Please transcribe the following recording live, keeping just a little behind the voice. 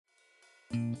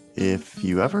If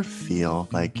you ever feel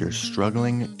like you're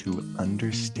struggling to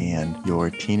understand your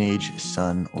teenage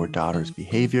son or daughter's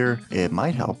behavior, it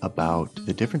might help about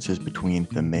the differences between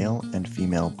the male and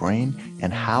female brain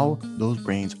and how those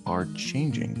brains are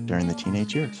changing during the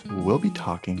teenage years. We'll be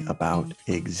talking about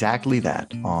exactly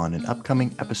that on an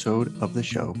upcoming episode of the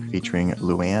show featuring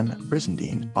Luann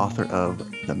Brizendine, author of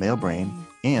The Male Brain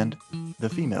and The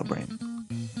Female Brain.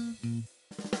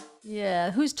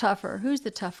 Yeah, who's tougher? Who's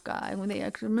the tough guy? When they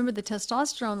remember the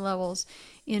testosterone levels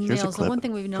in Here's a males, the one clip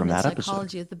thing we've known from in that episode.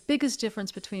 psychology is the biggest difference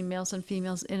between males and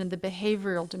females and in the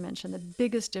behavioral dimension. The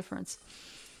biggest difference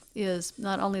is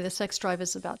not only the sex drive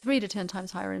is about 3 to 10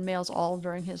 times higher in males all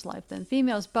during his life than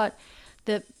females, but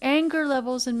the anger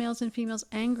levels in males and females,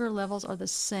 anger levels are the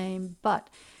same, but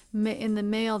in the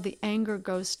male, the anger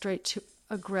goes straight to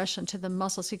aggression, to the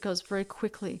muscles. It goes very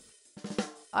quickly.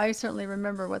 I certainly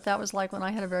remember what that was like when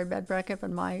I had a very bad breakup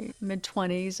in my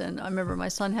mid-20s, and I remember my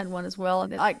son had one as well,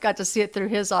 and I got to see it through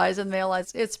his eyes and male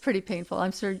eyes. It's pretty painful.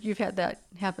 I'm sure you've had that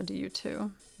happen to you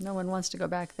too. No one wants to go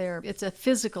back there. It's a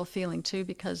physical feeling too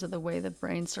because of the way the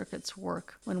brain circuits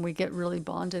work when we get really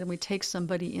bonded and we take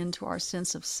somebody into our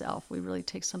sense of self. We really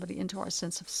take somebody into our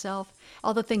sense of self.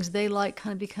 All the things they like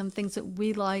kind of become things that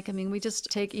we like. I mean, we just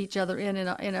take each other in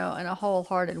a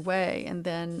wholehearted way, and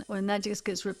then when that just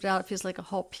gets ripped out, it feels like a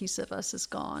whole piece of us is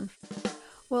gone.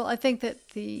 Well, I think that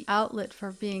the outlet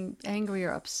for being angry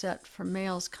or upset for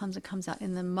males comes out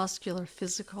in the muscular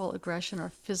physical aggression or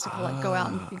physical, like go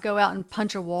out and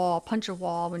punch a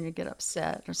wall when you get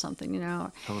upset or something,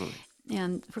 Totally.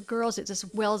 And for girls, it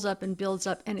just wells up and builds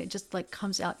up, and it just like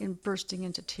comes out in bursting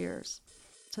into tears.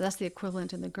 So that's the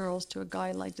equivalent in the girls to a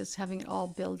guy like just having it all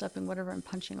build up and whatever and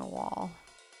punching a wall.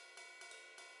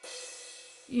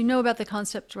 You know about the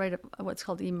concept, right, of what's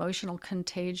called emotional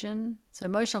contagion. So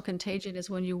emotional contagion is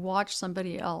when you watch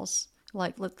somebody else,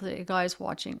 like let's say a guy's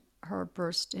watching her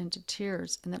burst into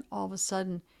tears, and then all of a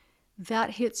sudden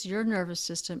that hits your nervous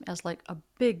system as like a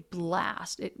big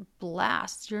blast. It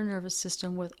blasts your nervous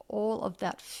system with all of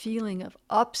that feeling of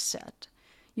upset.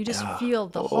 You just Yeah. feel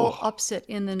the whole Oh, upset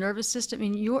in the nervous system.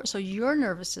 And your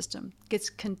nervous system gets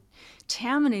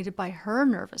contaminated by her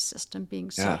nervous system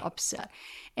being so yeah. upset.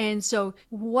 And so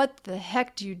what the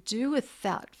heck do you do with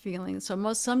that feeling?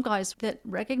 So some guys that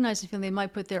recognize the feeling, they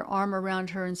might put their arm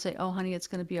around her and say, "Oh, honey, it's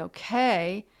going to be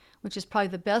okay," which is probably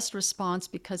the best response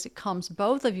because it calms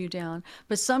both of you down.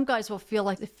 But some guys will feel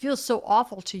like it feels so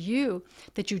awful to you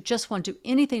that you just want to do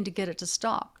anything to get it to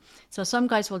stop. So some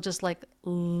guys will just like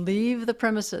leave the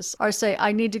premises or say,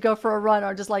 "I need to go for a run,"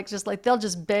 or just like they'll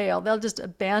just bail. They'll just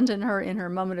abandon her in her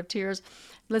moment of tears.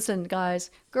 Listen, guys,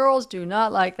 girls do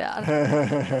not like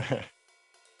that.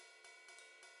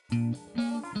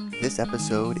 This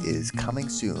episode is coming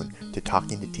soon to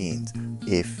Talking to Teens.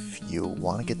 If you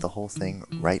want to get the whole thing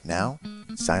right now,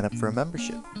 sign up for a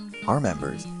membership. Our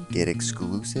members get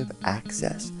exclusive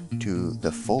access to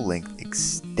the full-length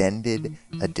extended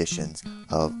editions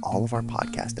of all of our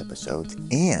podcast episodes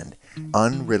and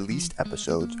unreleased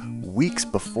episodes weeks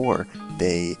before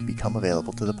they become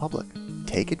available to the public.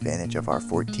 Take advantage of our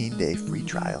 14-day free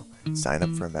trial. Sign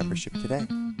up for a membership today.